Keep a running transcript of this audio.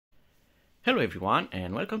Hello everyone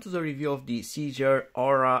and welcome to the review of the CZUR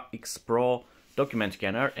Aura X Pro document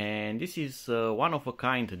scanner, and this is one of a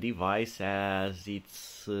kind device as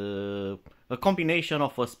it's a combination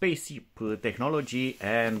of a spaceship technology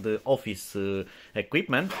and office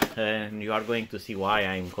equipment, and you are going to see why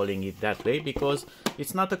I'm calling it that way, because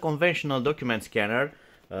it's not a conventional document scanner.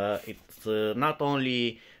 It's not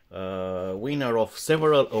only winner of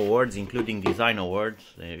several awards including design awards,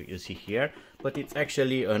 you see here, but it's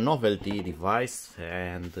actually a novelty device,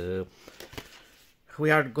 and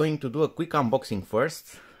we are going to do a quick unboxing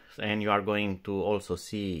first, and you are going to also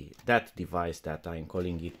see that device that I'm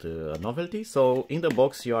calling it a novelty. So in the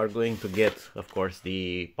box you are going to get, of course,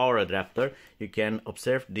 the power adapter. You can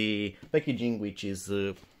observe the packaging, which is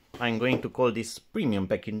I'm going to call this premium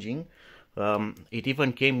packaging. It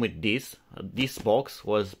even came with this. This box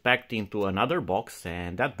was packed into another box,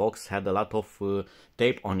 and that box had a lot of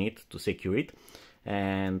tape on it to secure it,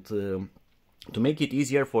 and to make it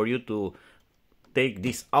easier for you to take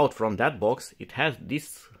this out from that box, it has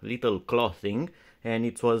this little cloth thing, and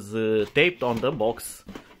it was taped on the box,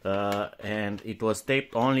 and it was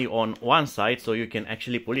taped only on one side, so you can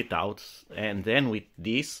actually pull it out, and then with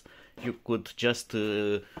this you could just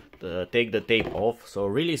take the tape off. So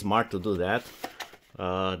really smart to do that.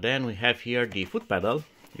 Then we have here the foot pedal.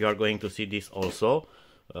 You are going to see this also.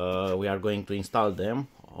 We are going to install them,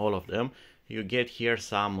 all of them. You get here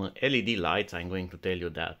some LED lights. I'm going to tell you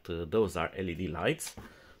that those are LED lights,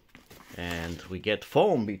 and we get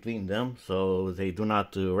foam between them so they do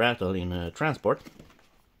not rattle in transport.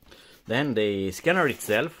 Then the scanner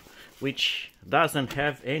itself, which doesn't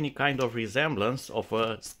have any kind of resemblance of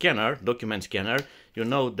a scanner, document scanner. You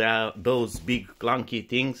know, that those big clunky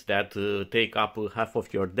things that take up half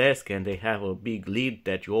of your desk, and they have a big lid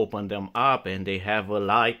that you open them up, and they have a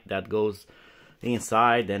light that goes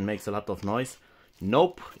inside and makes a lot of noise.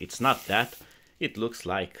 Nope, it's not that. It looks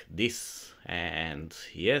like this, and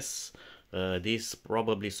yes, this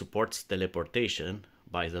probably supports teleportation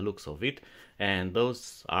by the looks of it, and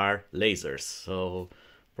those are lasers, so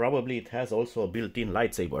probably it has also a built-in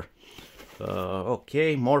lightsaber.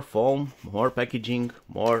 Okay, more foam, more packaging,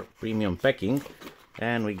 more premium packing,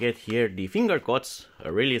 and we get here the finger codes,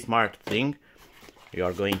 a really smart thing. You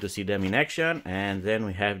are going to see them in action, and then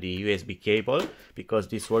we have the USB cable, because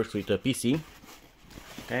this works with a PC.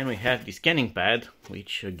 And we have the scanning pad,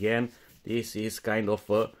 which again, this is kind of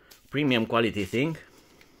a premium quality thing.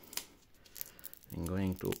 I'm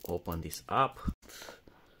going to open this up.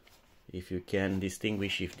 If you can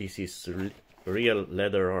distinguish if this is real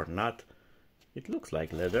leather or not. It looks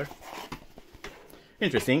like leather.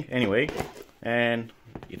 Interesting, anyway. And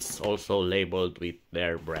it's also labeled with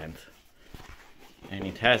their brand. And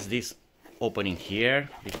it has this opening here,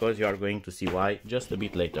 because you are going to see why just a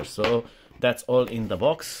bit later. So that's all in the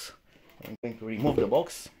box. I'm going to remove the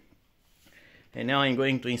box. And now I'm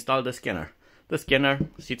going to install the scanner. The scanner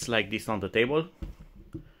sits like this on the table.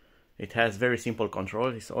 It has very simple control.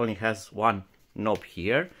 It only has one knob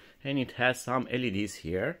here, and it has some LEDs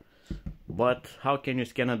here. But how can you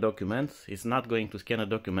scan a document? It's not going to scan a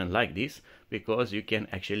document like this, because you can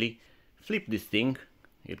actually flip this thing.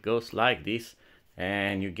 It goes like this,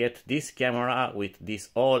 and you get this camera with these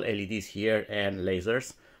all LEDs here and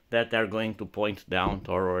lasers that are going to point down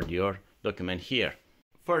toward your document here.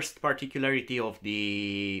 First particularity of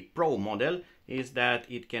the Pro model is that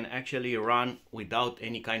it can actually run without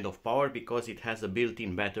any kind of power, because it has a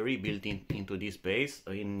built-in battery built into this base,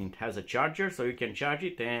 and it has a charger, so you can charge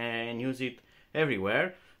it and use it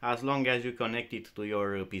everywhere as long as you connect it to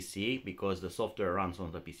your PC, because the software runs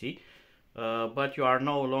on the PC. But you are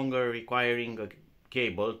no longer requiring a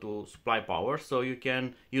cable to supply power, so you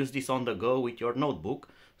can use this on the go with your notebook.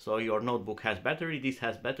 So your notebook has battery, this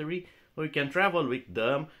has battery, so you can travel with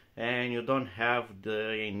them, and you don't have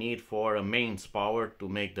the need for a mains power to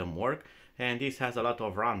make them work. And this has a lot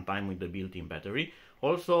of runtime with the built-in battery.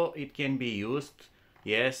 Also, it can be used,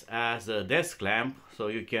 yes, as a desk lamp, so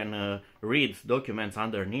you can read documents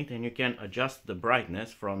underneath, and you can adjust the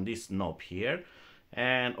brightness from this knob here.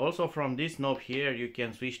 And also from this knob here you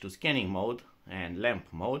can switch to scanning mode and lamp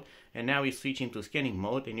mode. And now we switch into scanning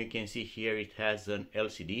mode, and you can see here it has an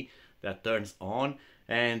LCD that turns on,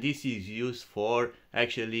 and this is used for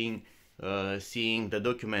actually seeing the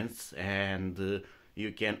documents, and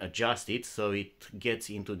you can adjust it so it gets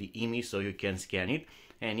into the image so you can scan it.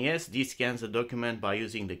 And yes, this scans the document by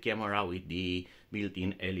using the camera with the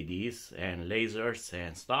built-in LEDs and lasers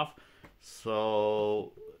and stuff.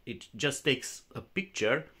 So it just takes a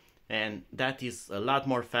picture, and that is a lot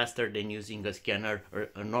more faster than using a scanner, or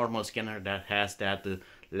a normal scanner that has that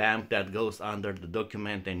lamp that goes under the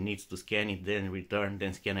document and needs to scan it, then return,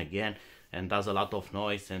 then scan again. and does a lot of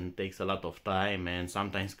noise and takes a lot of time and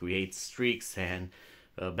sometimes creates streaks and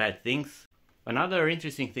bad things. Another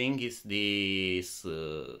interesting thing is this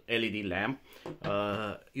LED lamp.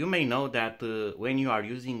 You may know that when you are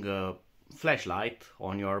using a flashlight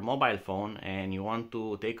on your mobile phone and you want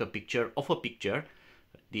to take a picture of a picture,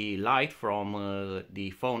 the light from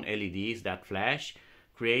the phone LEDs that flash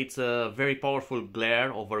creates a very powerful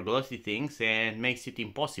glare over glossy things and makes it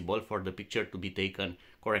impossible for the picture to be taken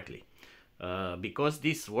correctly. Because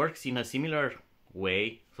this works in a similar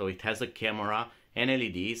way, so it has a camera and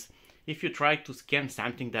LEDs, if you try to scan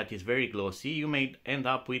something that is very glossy, you may end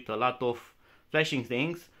up with a lot of flashing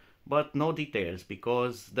things but no details,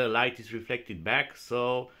 because the light is reflected back,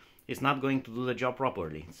 so it's not going to do the job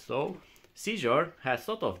properly. So CZUR has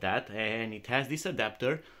thought of that, and it has this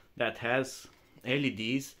adapter that has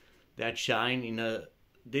LEDs that shine in a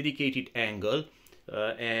dedicated angle,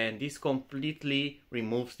 and this completely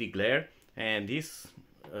removes the glare, and this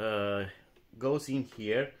goes in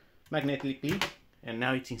here magnetically, and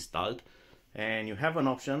now it's installed, and you have an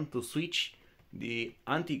option to switch the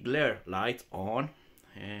anti-glare lights on.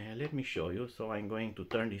 Let me show you. So I'm going to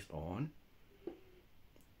turn this on.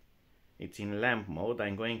 It's in lamp mode.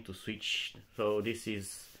 I'm going to switch, so this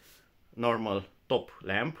is normal top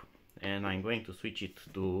lamp, and I'm going to switch it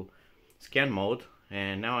to scan mode,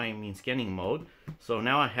 and now I'm in scanning mode. So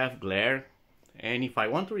now I have glare, and if I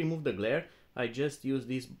want to remove the glare, I just use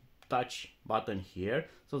this touch button here.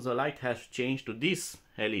 So the light has changed to these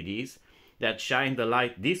LEDs that shine the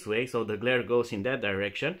light this way, so the glare goes in that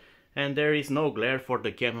direction, and there is no glare for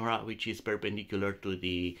the camera, which is perpendicular to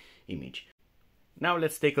the image. Now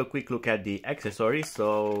let's take a quick look at the accessories.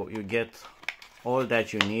 So you get all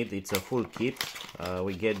that you need. It's a full kit.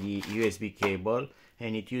 We get the USB cable,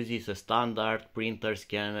 and it uses a standard printer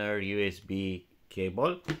scanner USB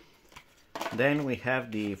cable. Then we have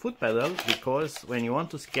the foot pedal, because when you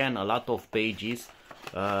want to scan a lot of pages,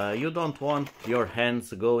 you don't want your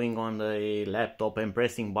hands going on the laptop and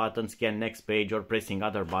pressing buttons, scan next page, or pressing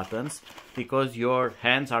other buttons, because your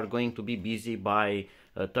hands are going to be busy by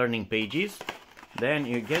turning pages. Then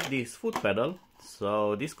you get this foot pedal,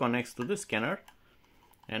 so this connects to the scanner,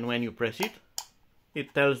 and when you press it,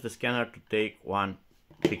 it tells the scanner to take one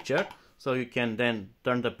picture. So you can then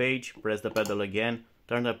turn the page, press the pedal again,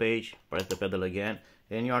 turn the page, press the pedal again,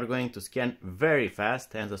 and you are going to scan very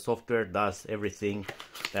fast, and the software does everything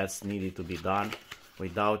that's needed to be done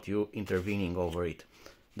without you intervening over it.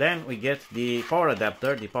 Then we get the power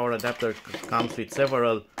adapter. The power adapter comes with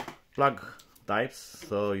several plug types,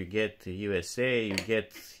 so you get USA, you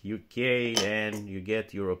get UK, and you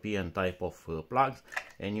get European type of plugs,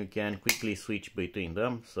 and you can quickly switch between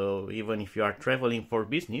them. So even if you are traveling for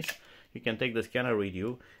business, you can take the scanner with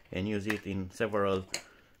you and use it in several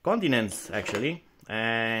continents actually.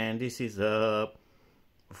 And this is a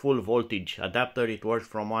full voltage adapter. It works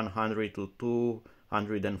from 100 to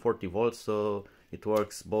 240 volts, so it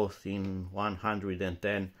works both in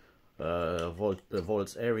 110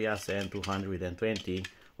 volts areas and 220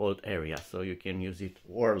 volt areas, so you can use it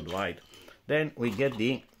worldwide. Then we get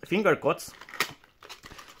the finger cots.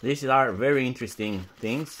 These are very interesting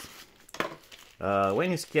things.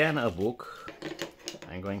 When you scan a book,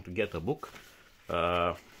 I'm going to get a book.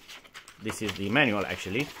 This is the manual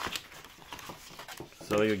actually.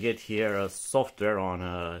 So you get here a software on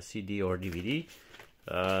a CD or DVD.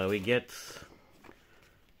 We get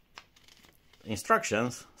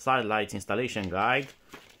instructions, sidelights installation guide,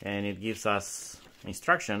 and it gives us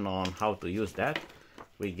instruction on how to use that.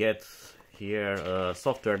 We get here a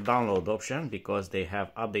software download option, because they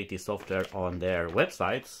have updated software on their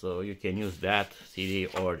website, so you can use that CD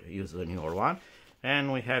or use a newer one.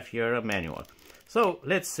 And we have here a manual. So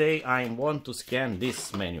let's say I want to scan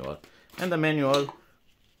this manual, and the manual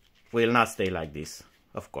will not stay like this,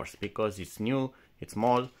 of course, because it's new, it's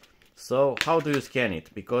small. So how do you scan it?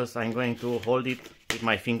 Because I'm going to hold it with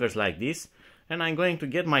my fingers like this, and I'm going to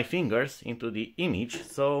get my fingers into the image.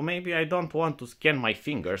 So maybe I don't want to scan my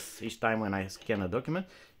fingers each time when I scan a document.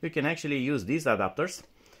 You can actually use these adapters,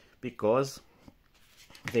 because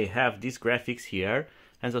they have these graphics here,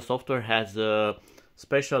 and the software has a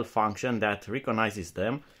special function that recognizes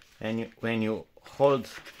them. And when you hold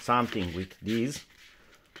something with these,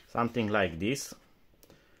 something like this,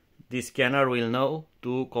 the scanner will know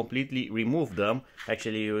to completely remove them.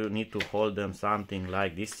 Actually, you need to hold them something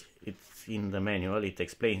like this. It's in the manual, it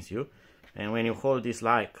explains you. And when you hold this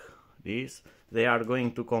like this, they are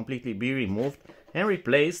going to completely be removed and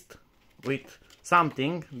replaced with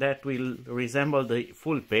something that will resemble the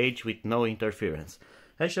full page with no interference.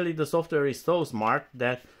 Actually, the software is so smart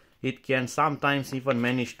that it can sometimes even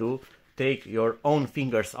manage to take your own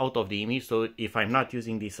fingers out of the image. So if I'm not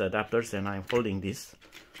using these adapters and I'm holding this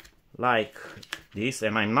like this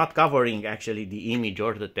and I'm not covering actually the image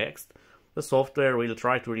or the text, the software will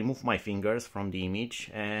try to remove my fingers from the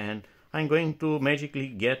image and I'm going to magically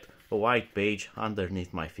get a white page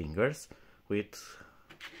underneath my fingers with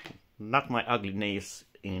not my ugly nails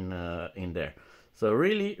in there. So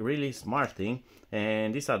really smart thing,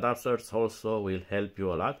 and these adapters also will help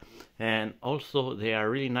you a lot. And also they are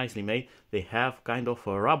really nicely made. They have kind of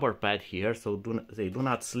a rubber pad here, so they do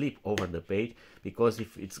not slip over the page, because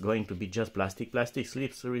if it's going to be just plastic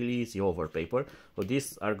slips really easy over paper. So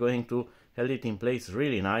these are going to hold it in place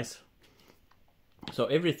really nice. So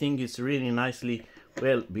everything is really nicely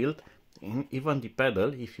well built. Even the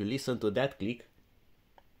pedal, if you listen to that click,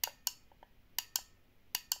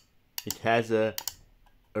 it has a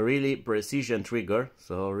really precision trigger,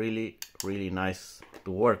 so really nice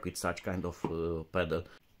to work with such kind of pedal.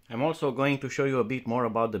 I'm also going to show you a bit more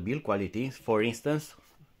about the build quality. For instance,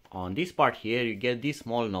 on this part here you get this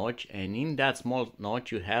small notch, and in that small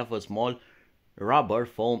notch you have a small rubber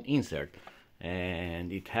foam insert,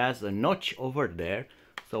 and it has a notch over there.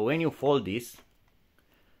 So when you fold this,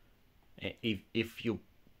 if you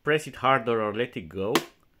press it harder or let it go,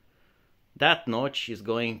 that notch is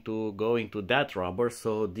going to go into that rubber,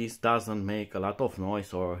 so this doesn't make a lot of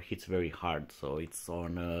noise or hits very hard, so it's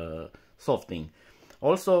on softening.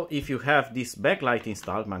 Also, if you have this backlight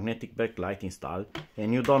installed, magnetic backlight installed,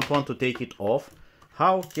 and you don't want to take it off,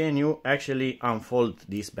 how can you actually unfold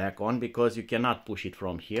this back on? Because you cannot push it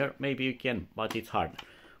from here. Maybe you can, but it's hard.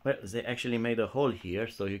 Well, they actually made a hole here,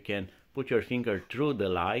 so you can put your finger through the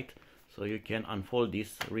light, so you can unfold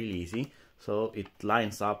this really easy. So it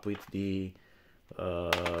lines up with the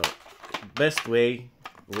best way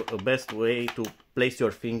to place your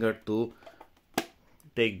finger to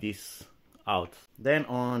take this out. Then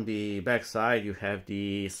on the back side you have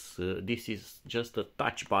this. This is just a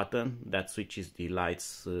touch button that switches the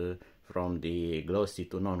lights from the glossy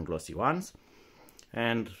to non-glossy ones.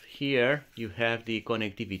 And here you have the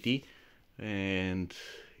connectivity, and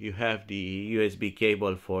you have the USB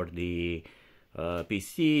cable for the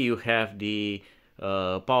PC, you have the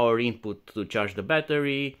power input to charge the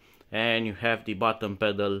battery, and you have the bottom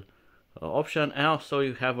pedal option, and also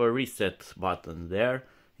you have a reset button there.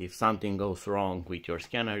 If something goes wrong with your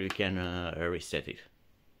scanner, you can reset it.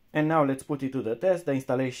 And now let's put it to the test. The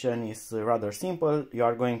installation is rather simple. You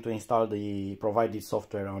are going to install the provided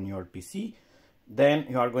software on your PC. Then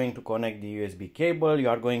you are going to connect the USB cable. You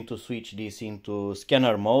are going to switch this into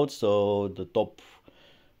scanner mode, so the top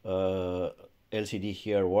LCD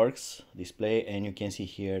here works, display, and you can see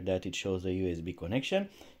here that it shows the USB connection.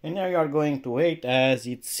 And now you are going to wait as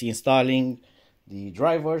it's installing the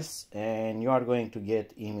drivers, and you are going to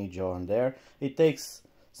get image on there. It takes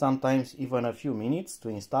sometimes even a few minutes to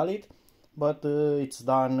install it, but it's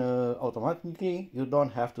done automatically. You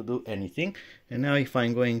don't have to do anything. And now if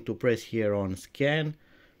I'm going to press here on scan,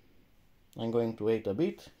 I'm going to wait a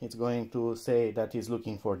bit. It's going to say that it's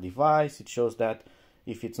looking for device. It shows that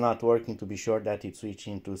if it's not working, to be sure that it's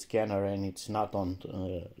switching to scanner and it's not on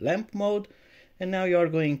lamp mode. And now you are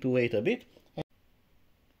going to wait a bit,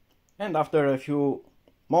 and after a few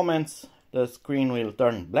moments the screen will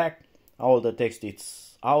turn black, all the text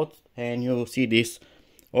is out, and you see this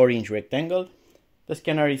orange rectangle. The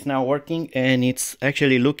scanner is now working and it's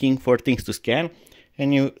actually looking for things to scan,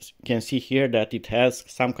 and you can see here that it has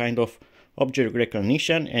some kind of object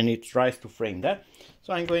recognition and it tries to frame that.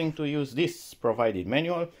 So I'm going to use this provided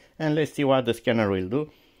manual, and let's see what the scanner will do.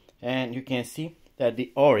 And you can see that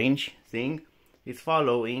the orange thing is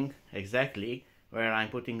following exactly where I'm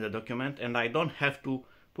putting the document, and I don't have to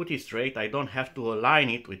put it straight, I don't have to align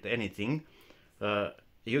it with anything.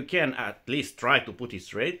 You can at least try to put it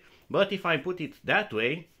straight, but if I put it that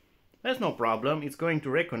way, that's no problem. It's going to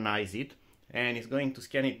recognize it and it's going to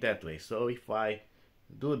scan it that way. So if I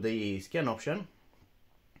do the scan option,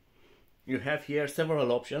 you have here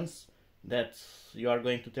several options that you are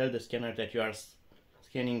going to tell the scanner that you are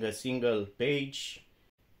scanning a single page,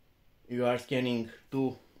 you are scanning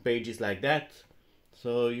 2 pages like that.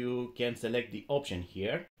 So you can select the option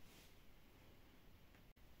here.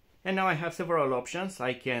 And now I have several options.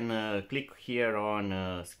 I can click here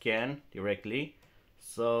on scan directly.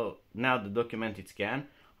 So now the document is scanned.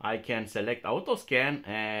 I can select auto scan,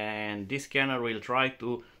 and this scanner will try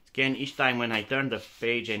to scan each time when I turn the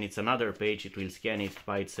page and it's another page, it will scan it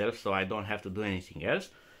by itself, so I don't have to do anything else.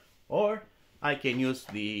 Or I can use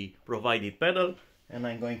the provided pedal, and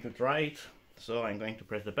I'm going to try it. So I'm going to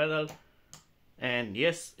press the pedal, and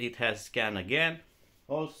yes, it has scanned again.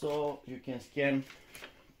 Also, you can scan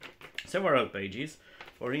several pages.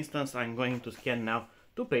 For instance, I'm going to scan now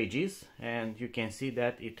 2 pages, and you can see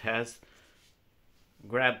that it has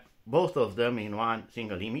grabbed both of them in one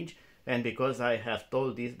single image. And because I have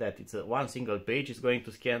told this that it's one single page, it's going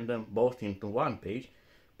to scan them both into one page.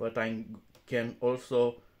 But I can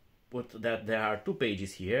also put that there are 2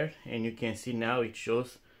 pages here, and you can see now it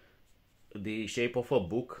shows the shape of a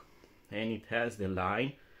book, and it has the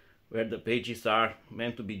line where the pages are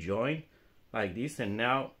meant to be joined like this. And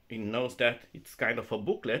now it knows that it's kind of a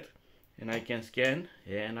booklet, and I can scan,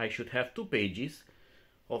 and I should have 2 pages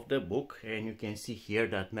of the book, and you can see here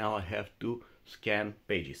that now I have 2 scan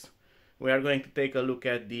pages. We are going to take a look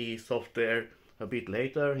at the software a bit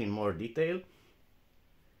later in more detail.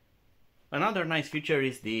 Another nice feature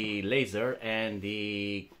is the laser and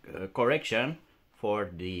the correction for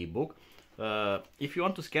the book. If you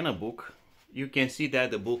want to scan a book, you can see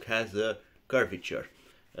that the book has a curvature.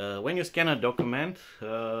 When you scan a document,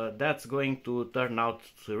 that's going to turn out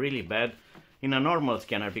really bad in a normal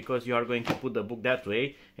scanner, because you are going to put the book that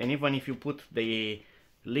way, and even if you put the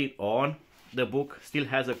lid on, the book still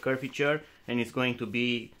has a curvature, and it's going to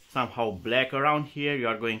be somehow black around here. You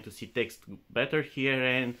are going to see text better here,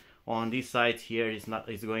 and on this side here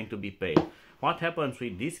it's going to be pale. What happens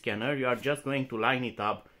with this scanner? You are just going to line it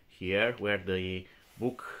up here where the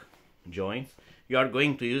book joins. You are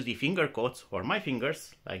going to use the finger quotes or my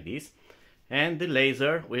fingers like this, and the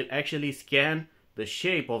laser will actually scan the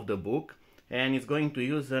shape of the book, and it's going to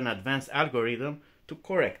use an advanced algorithm to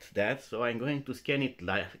correct that. So I'm going to scan it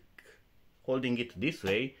like holding it this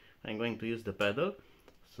way. I'm going to use the pedal,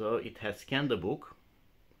 so it has scanned the book.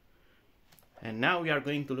 And now we are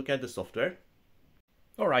going to look at the software.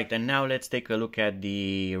 Alright, and now let's take a look at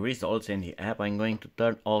the results in the app. I'm going to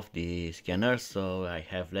turn off the scanner so I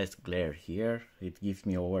have less glare here. It gives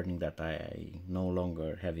me a warning that I no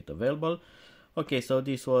longer have it available. Okay, so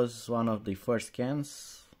this was one of the first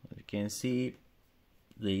scans. You can see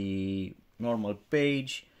the normal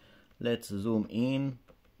page. Let's zoom in,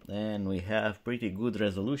 and we have pretty good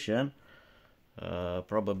resolution.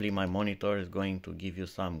 Probably my monitor is going to give you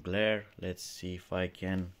some glare. Let's see if I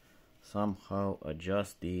can somehow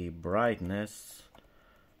adjust the brightness.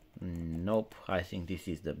 Nope, I think this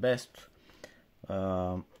is the best.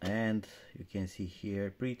 And you can see here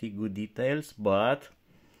pretty good details, but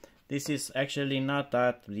this is actually not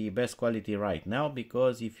at the best quality right now,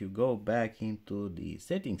 because if you go back into the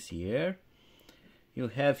settings here, you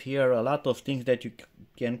have here a lot of things that you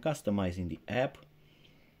can customize in the app.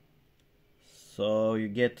 So you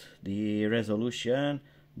get the resolution,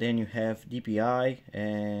 then you have DPI,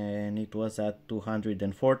 and it was at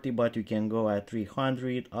 240, but you can go at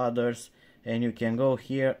 300 others, and you can go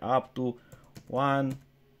here up to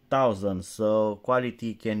 1000. So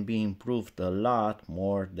quality can be improved a lot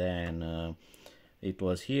more than it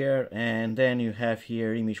was here. And then you have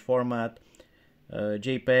here image format,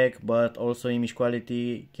 JPEG, but also image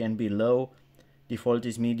quality can be low, default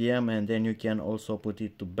is medium, and then you can also put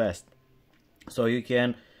it to best. So you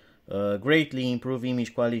can greatly improve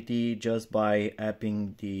image quality just by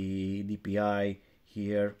apping the DPI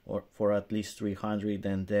here or for at least 300,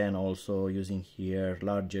 and then also using here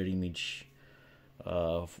larger image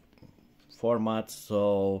formats.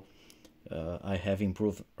 So I have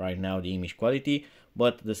improved right now the image quality,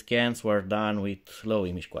 but the scans were done with low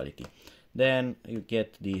image quality. Then you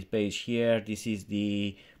get the page here. This is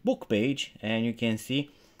the book page, and you can see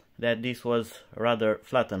that this was rather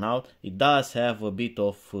flattened out. It does have a bit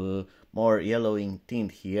of more yellowing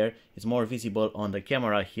tint here. It's more visible on the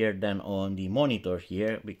camera here than on the monitor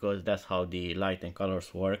here, because that's how the light and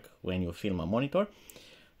colors work when you film a monitor.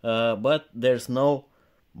 But there's no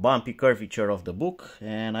bumpy curvature of the book,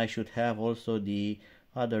 and I should have also the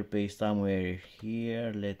other page somewhere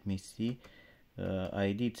here. Let me see.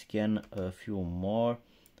 I did scan a few more.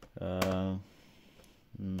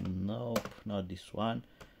 Nope, not this one.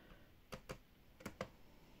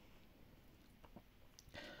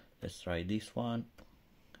 Let's try this one.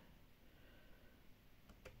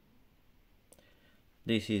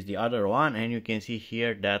 This is the other one, and you can see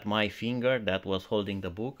here that my finger that was holding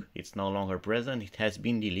the book, it's no longer present. It has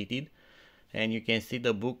been deleted, and you can see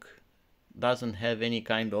the book doesn't have any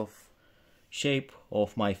kind of shape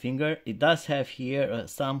of my finger. It does have here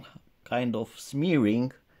some kind of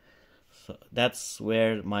smearing, so that's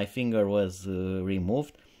where my finger was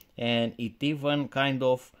removed, and it even kind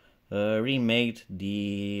of remade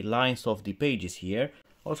the lines of the pages here.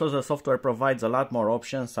 Also, the software provides a lot more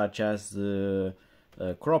options, such as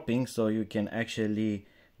cropping, so you can actually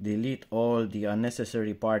delete all the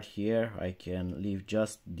unnecessary part here. I can leave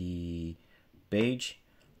just the page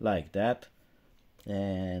like that,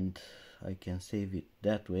 and I can save it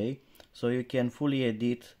that way. So you can fully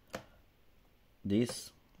edit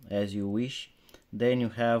this as you wish. Then you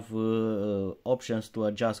have options to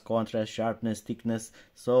adjust contrast, sharpness, thickness,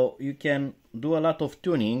 so you can do a lot of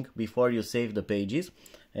tuning before you save the pages,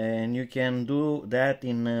 and you can do that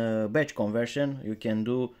in batch conversion. You can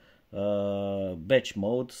do batch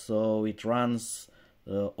mode, so it runs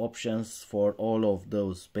options for all of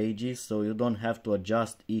those pages, so you don't have to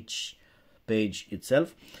adjust each page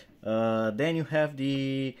itself. Then you have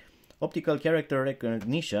the optical character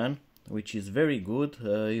recognition, which is very good.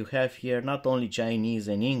 You have here not only Chinese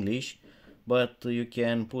and English, but you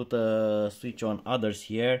can put a switch on others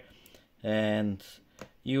here, and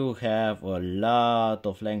you have a lot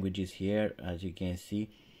of languages here, as you can see,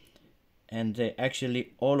 and they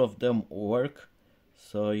actually all of them work,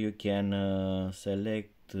 so you can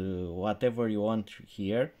select whatever you want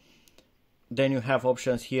here. Then you have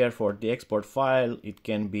options here for the export file. It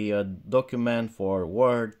can be a document for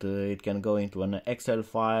Word, it can go into an Excel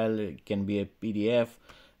file, it can be a PDF,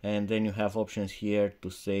 and then you have options here to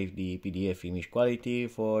save the PDF image quality,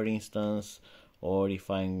 for instance, or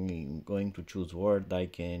if I'm going to choose Word, I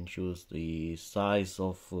can choose the size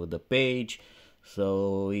of the page,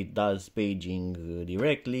 so it does paging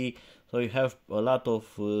directly. So you have a lot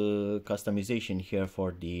of customization here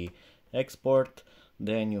for the export.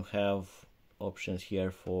 Then you have options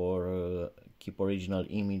here for keep original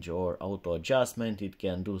image or auto adjustment. It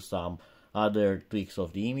can do some other tweaks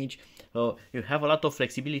of the image. So you have a lot of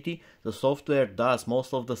flexibility. The software does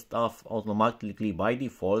most of the stuff automatically by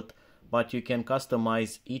default, but you can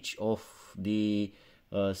customize each of the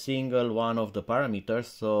single one of the parameters,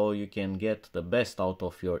 so you can get the best out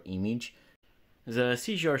of your image. The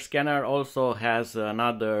CZUR scanner also has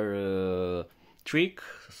another trick.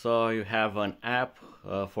 So you have an app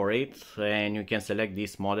for it, and you can select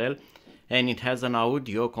this model, and it has an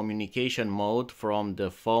audio communication mode from the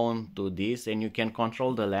phone to this, and you can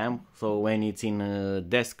control the lamp. So when it's in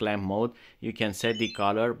desk lamp mode, you can set the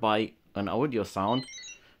color by an audio sound,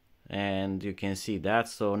 and you can see that.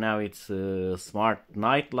 So now it's smart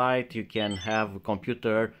night light. You can have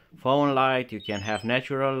computer phone light, you can have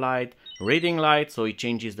natural light, reading light, so it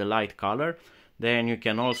changes the light color. Then you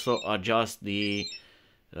can also adjust the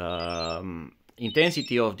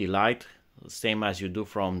intensity of the light, same as you do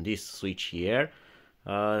from this switch here.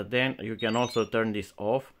 Then you can also turn this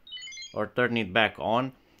off or turn it back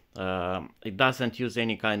on. It doesn't use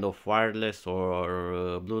any kind of wireless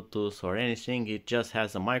or Bluetooth or anything. It just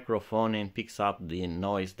has a microphone and picks up the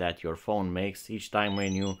noise that your phone makes each time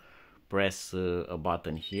when you press a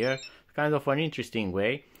button here. Kind of an interesting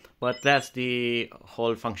way, but that's the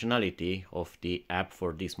whole functionality of the app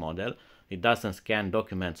for this model. It doesn't scan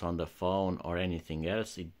documents on the phone or anything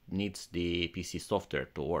else. It needs the PC software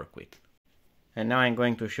to work with. And now I'm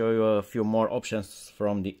going to show you a few more options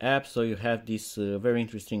from the app. So you have this very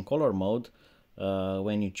interesting color mode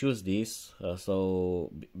when you choose this.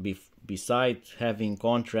 So besides having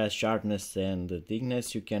contrast, sharpness and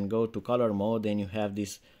thickness, you can go to color mode, and you have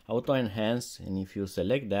this auto enhance. And if you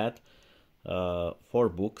select that for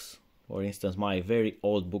books, for instance, my very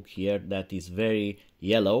old book here that is very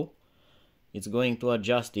yellow, it's going to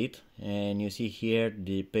adjust it, and you see here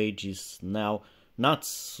the page is now not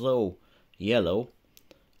so yellow.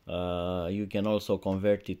 You can also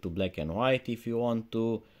convert it to black and white if you want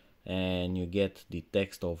to, and you get the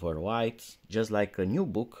text over white just like a new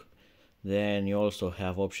book. Then you also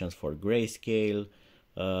have options for grayscale.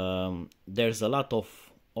 There's a lot of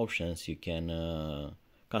options. You can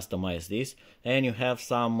customize this, and you have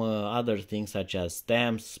some other things such as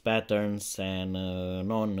stamps, patterns, and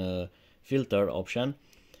non-filter option.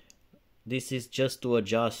 This is just to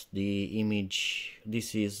adjust the image.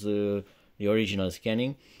 This is the original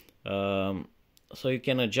scanning, so you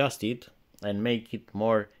can adjust it and make it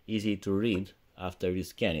more easy to read after you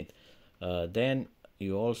scan it. Then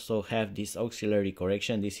you also have this auxiliary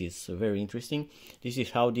correction. This is very interesting. This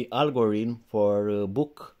is how the algorithm for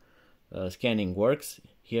book scanning works.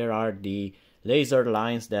 Here are the laser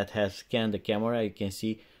lines that have scanned the camera. You can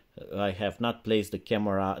see I have not placed the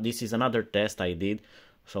camera. This is another test I did,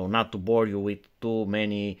 so not to bore you with too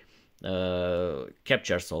many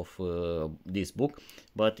captures of this book,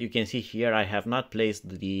 but you can see here I have not placed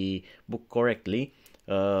the book correctly.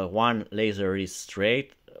 One laser is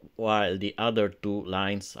straight while the other two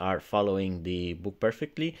lines are following the book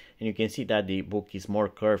perfectly, and you can see that the book is more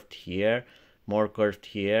curved here, more curved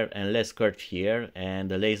here, and less curved here, and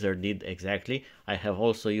the laser did exactly. I have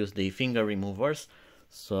also used the finger removers,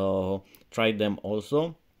 so try them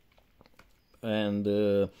also.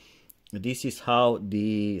 And this is how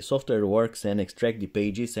the software works and extract the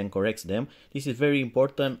pages and corrects them. This is very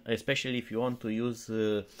important, especially if you want to use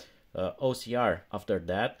OCR after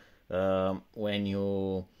that. When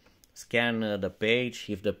you scan the page,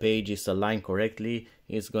 if the page is aligned correctly,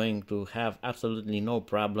 it's going to have absolutely no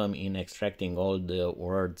problem in extracting all the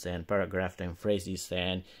words and paragraphs and phrases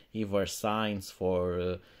and even signs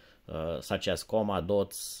for such as comma,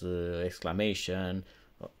 dots, exclamation.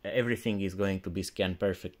 Everything is going to be scanned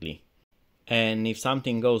perfectly. And if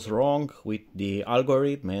something goes wrong with the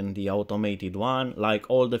algorithm and the automated one, like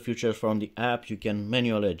all the features from the app, you can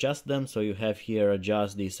manually adjust them. So you have here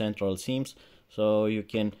adjust the central seams, so you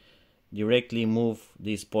can directly move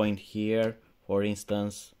this point here. For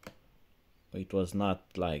instance, it was not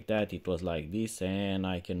like that, it was like this, and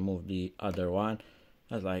I can move the other one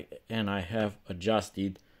and I have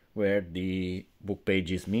adjusted where the book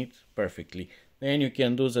pages meet perfectly. Then you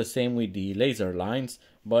can do the same with the laser lines,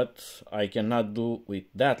 but I cannot do with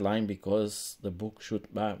that line because the book should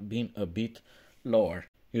have been a bit lower.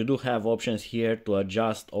 You do have options here to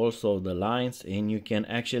adjust also the lines, and you can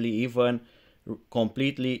actually even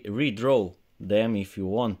completely redraw them if you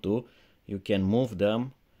want to. You can move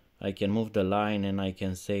them. I can move the line and I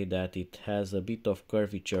can say that it has a bit of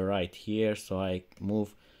curvature right here, so I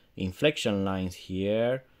move inflection lines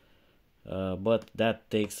here, but that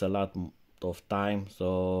takes a lot of time,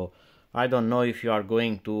 so I don't know if you are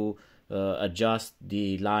going to adjust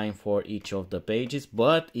the line for each of the pages.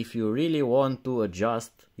 But if you really want to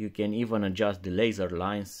adjust, you can even adjust the laser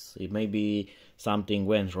lines. It may be something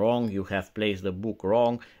went wrong, you have placed the book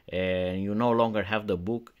wrong and you no longer have the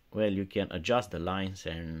book. Well, you can adjust the lines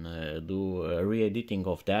and do re-editing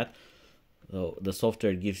of that. So the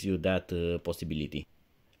software gives you that possibility.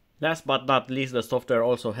 Last but not least, the software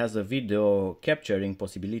also has a video capturing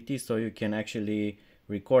possibility, so you can actually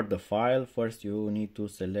record the file. First you need to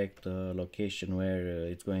select the location where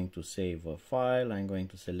it's going to save a file. I'm going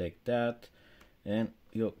to select that, and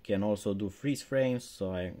you can also do freeze frames,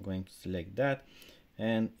 so I'm going to select that.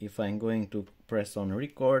 And if I'm going to press on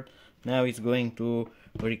record, now it's going to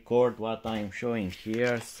record what I'm showing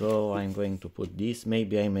here. So I'm going to put this,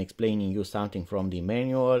 maybe I'm explaining you something from the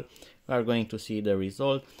manual. We are going to see the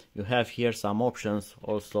result. You have here some options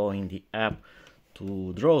also in the app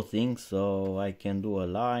to draw things, so I can do a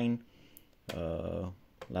line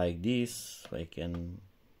like this. I can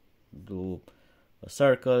do a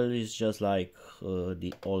circle. It's just like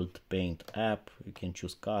the old Paint app. You can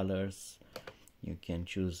choose colors, you can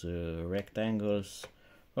choose rectangles.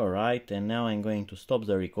 Alright, and now I'm going to stop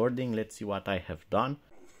the recording. Let's see what I have done.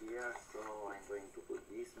 Here, so I'm going to put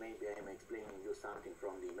this. Maybe I'm explaining you something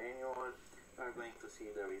from the manual. We're going to see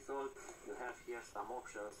the result. You have here some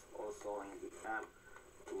options also in the app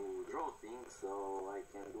to draw things, so I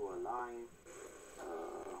can do a line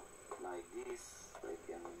like this. I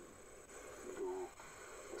can do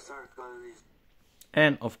a circle.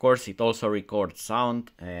 And of course it also records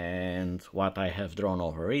sound and what I have drawn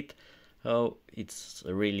over it. So it's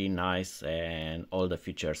really nice and all the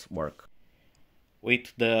features work.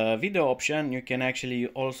 With the video option you can actually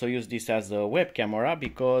also use this as a web camera,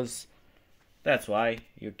 because that's why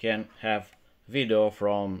you can have video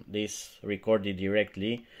from this recorded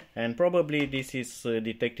directly, and probably this is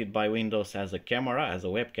detected by Windows as a camera, as a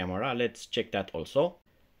web camera. Let's check that also.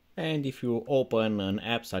 And if you open an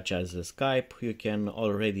app such as Skype, you can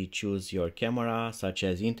already choose your camera, such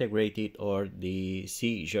as integrated or the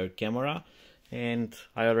CZUR camera. And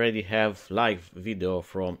I already have live video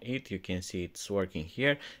from it. You can see it's working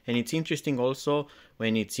here. And it's interesting also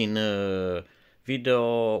when it's in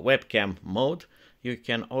video webcam mode, you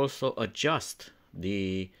can also adjust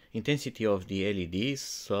the intensity of the LEDs,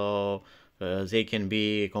 so they can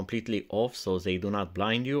be completely off so they do not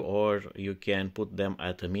blind you, or you can put them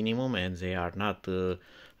at a minimum and they are not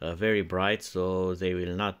very bright so they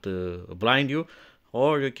will not blind you,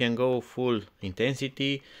 or you can go full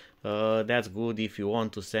intensity. That's good if you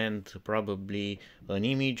want to send probably an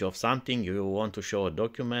image of something, you want to show a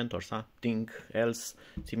document or something else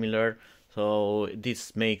similar. So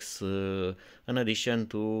this makes an addition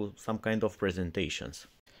to some kind of presentations.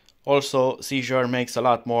 Also, CZUR makes a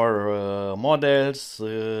lot more models,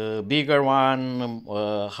 bigger one,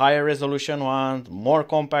 higher resolution one, more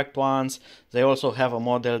compact ones. They also have a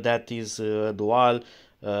model that is dual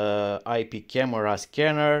IP camera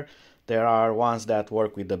scanner. There are ones that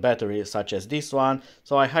work with the battery, such as this one.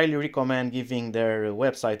 So I highly recommend giving their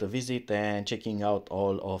website a visit and checking out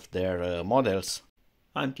all of their models.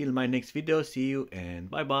 Until my next video, see you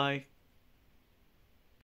and bye bye.